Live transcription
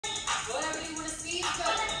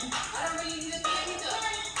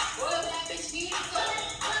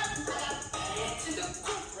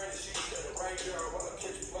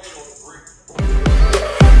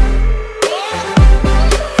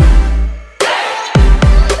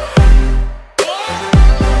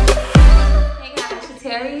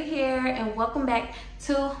welcome back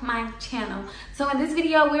to my channel. So in this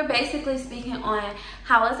video, we're basically speaking on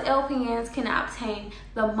how us LPNs can obtain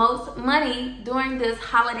the most money during this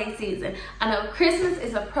holiday season. I know Christmas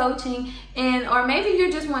is approaching, or maybe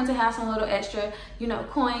you're just wanting to have some little extra,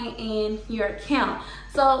 coin in your account.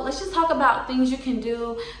 So let's just talk about things you can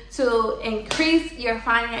do to increase your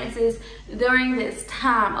finances during this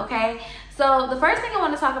time, okay? So the first thing I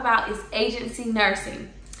want to talk about is agency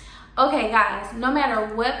nursing. Okay guys, no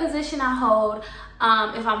matter what position I hold,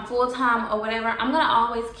 if I'm full-time or whatever, I'm gonna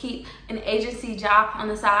always keep an agency job on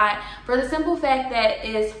the side for the simple fact that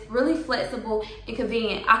it's really flexible and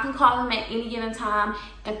convenient. I can call them at any given time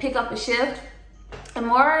and pick up a shift, and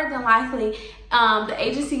more than likely the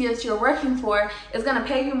agency that you're working for is going to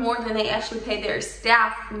pay you more than they actually pay their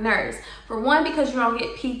staff nurse. For one, because you don't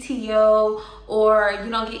get PTO or you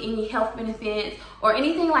don't get any health benefits or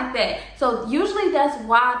anything like that. So usually that's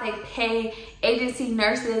why they pay agency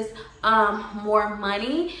nurses more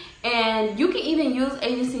money. And you can even use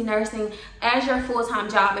agency nursing as your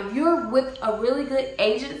full-time job. If you're with a really good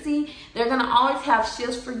agency, they're gonna always have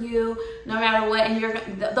shifts for you no matter what,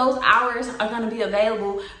 and those hours are gonna be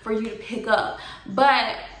available for you to pick up.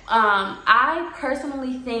 But I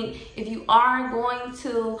personally think if you are going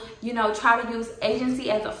to, try to use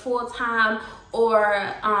agency as a full-time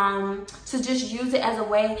or to just use it as a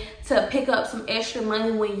way to pick up some extra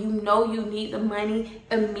money when you know you need the money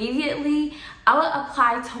immediately, I would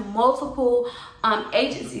apply to multiple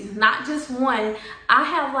agencies, not just one. I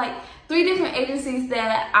have like 3 different agencies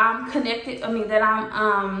that I'm that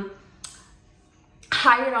I'm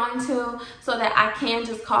hired onto, so that I can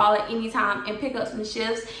just call at any time and pick up some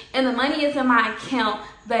shifts, and the money is in my account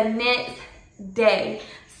the next day.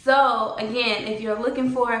 So again, if you're looking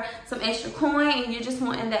for some extra coin and you're just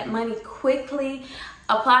wanting that money quickly,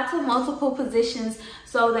 apply to multiple positions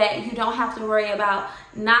so that you don't have to worry about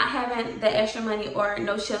not having the extra money or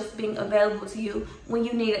no shifts being available to you when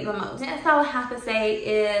you need it the most. Next, I would have to say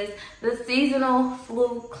is the seasonal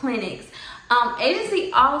flu clinics.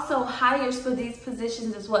 Agency also hires for these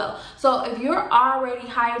positions as well. So if you're already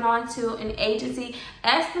hired on to an agency,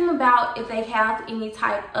 ask them about if they have any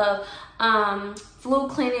type of flu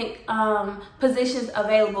clinic positions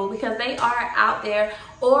available, because they are out there.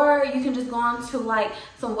 Or you can just go on to like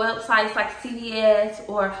some websites like CVS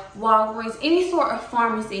or Walgreens, any sort of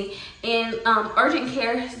pharmacy, and urgent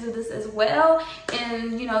care do this as well.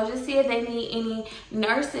 And just see if they need any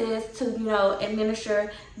nurses to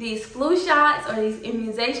administer these flu shots or these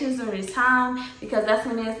immunizations during this time, because that's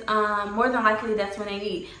when it's more than likely that's when they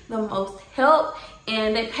need the most help,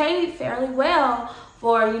 and they pay fairly well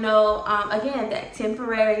for, again, that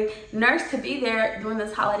temporary nurse to be there during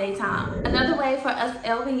this holiday time. Another way for us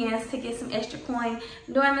LPNs to get some extra coin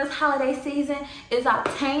during this holiday season is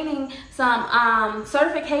obtaining some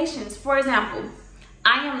certifications. For example,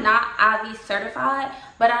 I am not IV certified,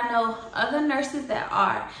 but I know other nurses that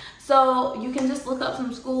are. So you can just look up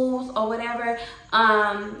some schools or whatever,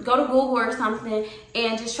 go to Google or something,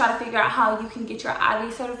 and just try to figure out how you can get your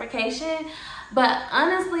IV certification. But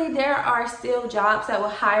honestly, there are still jobs that will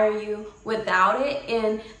hire you without it,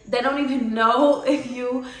 and they don't even know if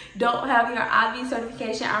you don't have your IV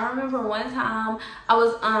certification. I remember one time I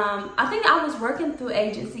was, I think I was working through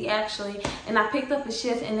agency actually, and I picked up a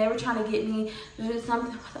shift and they were trying to get me to do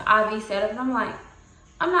something with the IV setup, and I'm like,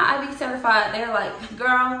 I'm not IV certified. They're like,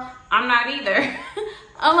 girl, I'm not either.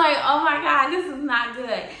 I'm like, oh my God, this is not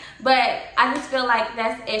good. But I just feel like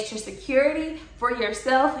that's extra security for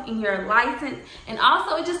yourself and your license. And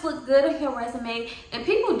also it just looks good on your resume. And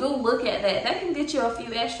people do look at that. That can get you a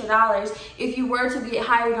few extra dollars if you were to get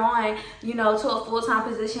hired on, to a full-time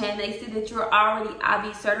position and they see that you're already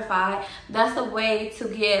IV certified. That's a way to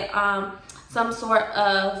get some sort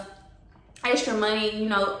of extra money,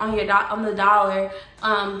 on the dollar,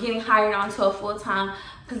 getting hired onto a full-time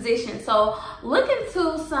position. So look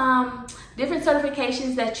into some different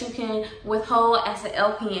certifications that you can withhold as an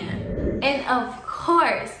LPN. And of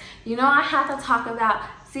course, I have to talk about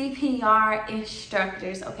CPR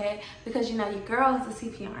instructors, okay? Because your girl is a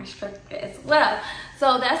CPR instructor as well.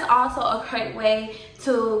 So that's also a great way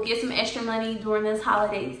to get some extra money during this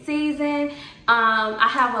holiday season. I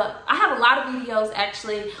have a lot of videos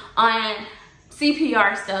actually on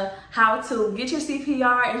CPR stuff, how to get your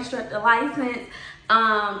CPR instructor license.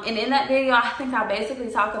 And in that video, I think I basically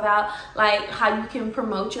talk about like how you can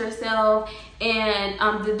promote yourself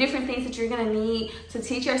and the different things that you're gonna need to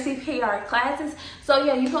teach your CPR classes. So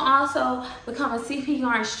yeah, you can also become a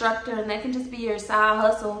CPR instructor, and that can just be your side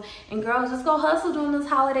hustle. And girls, just go hustle during this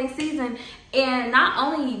holiday season And not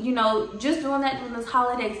only, you know, just doing that during this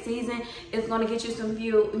holiday season is going to get you some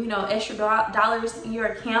few, you know, extra dollars in your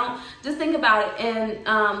account. Just think about it.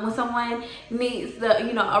 And when someone needs the,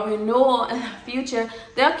 you know, a renewal in the future,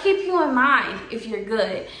 they'll keep you in mind if you're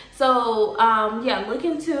good. So yeah, look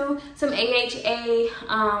into some AHA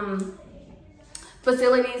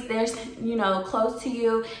facilities there's, you know, close to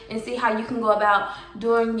you, and see how you can go about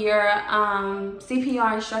doing your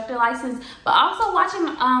CPR instructor license. But also watching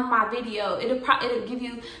my video, it'll give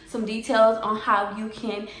you some details on how you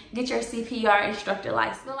can get your CPR instructor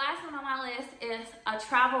license. The last one on my list is a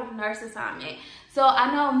travel nurse assignment. So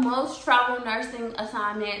I know most travel nursing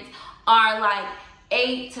assignments are like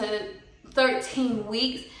 8 to 13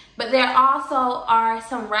 weeks. But there also are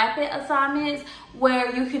some rapid assignments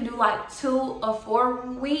where you can do like 2 or 4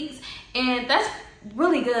 weeks, and that's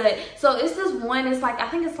really good. So it's this one, it's like, I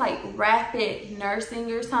think it's like rapid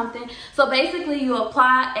nursing or something. So basically you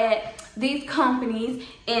apply at these companies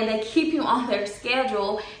and they keep you on their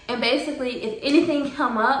schedule, and basically if anything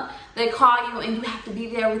come up, they call you and you have to be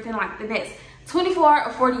there within like the next 24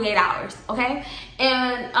 or 48 hours, okay?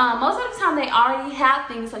 And most of the time they already have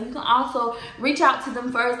things, so you can also reach out to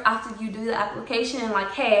them first after you do the application and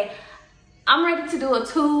like, hey, I'm ready to do a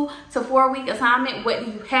 2 to 4 week assignment. What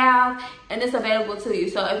do you have? And it's available to you.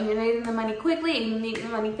 So if you're needing the money quickly and you need the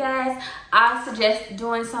money fast, I suggest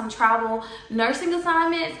doing some travel nursing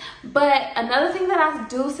assignments. But another thing that I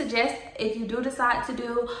do suggest, if you do decide to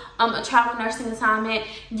do a travel nursing assignment,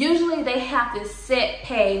 usually they have this set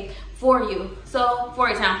pay for you. So for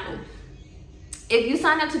example, if you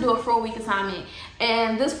sign up to do a 4-week assignment,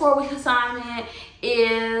 and this 4-week assignment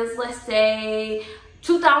is, let's say,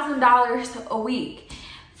 $2,000 a week.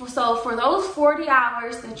 So for those 40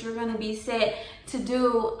 hours that you're going to be set to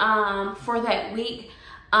do for that week,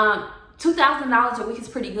 $2,000 a week is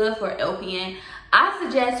pretty good for an LPN. I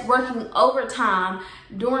suggest working overtime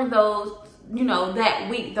during those, you know, that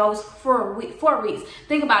week, those 4 weeks.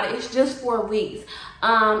 Think about it, it's just 4 weeks.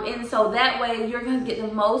 And so that way you're going to get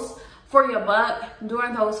the most for your buck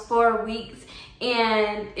during those 4 weeks.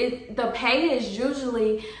 And the pay is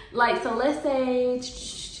usually like, so let's say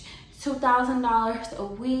 $2,000 a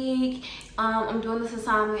week. I'm doing this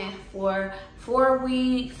assignment for 4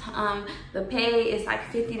 weeks. The pay is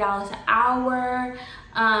like $50 an hour.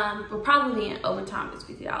 But probably in overtime it's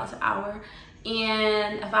 $50 an hour.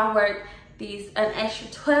 And if I work an extra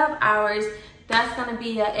 12 hours, that's gonna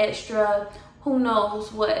be an extra, who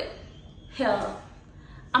knows what, hell,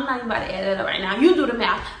 I'm not even about to add that up right now. You do the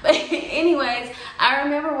math. But anyways, I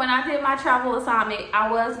remember when I did my travel assignment, I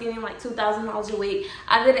was getting like $2,000 a week.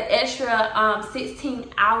 I did an extra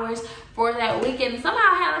 16 hours for that weekend. Somehow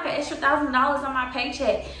I had like an extra $1,000 on my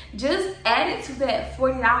paycheck, just added to that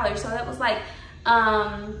 $40. So that was like,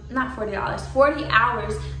 not $40, 40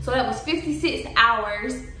 hours. So that was 56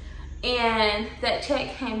 hours. And that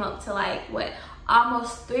check came up to like, what,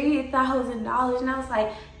 almost $3,000. And I was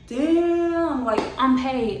like, damn, like, I'm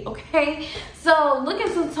paid, okay? So look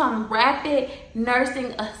into some rapid nursing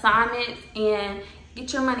assignments and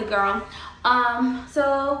get your money, girl.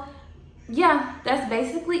 So yeah, that's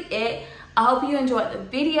basically it. I hope you enjoyed the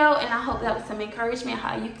video, and I hope that was some encouragement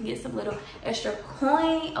how you can get some little extra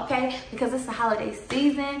coin, okay? Because it's the holiday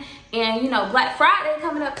season, and you know, Black Friday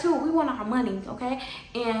coming up too. We want our money, okay?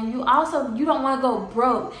 And you don't want to go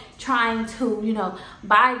broke trying to, you know,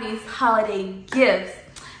 buy these holiday gifts.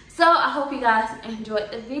 So I hope you guys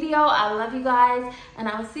enjoyed the video. I love you guys, and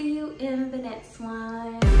I'll see you in the next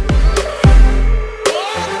one.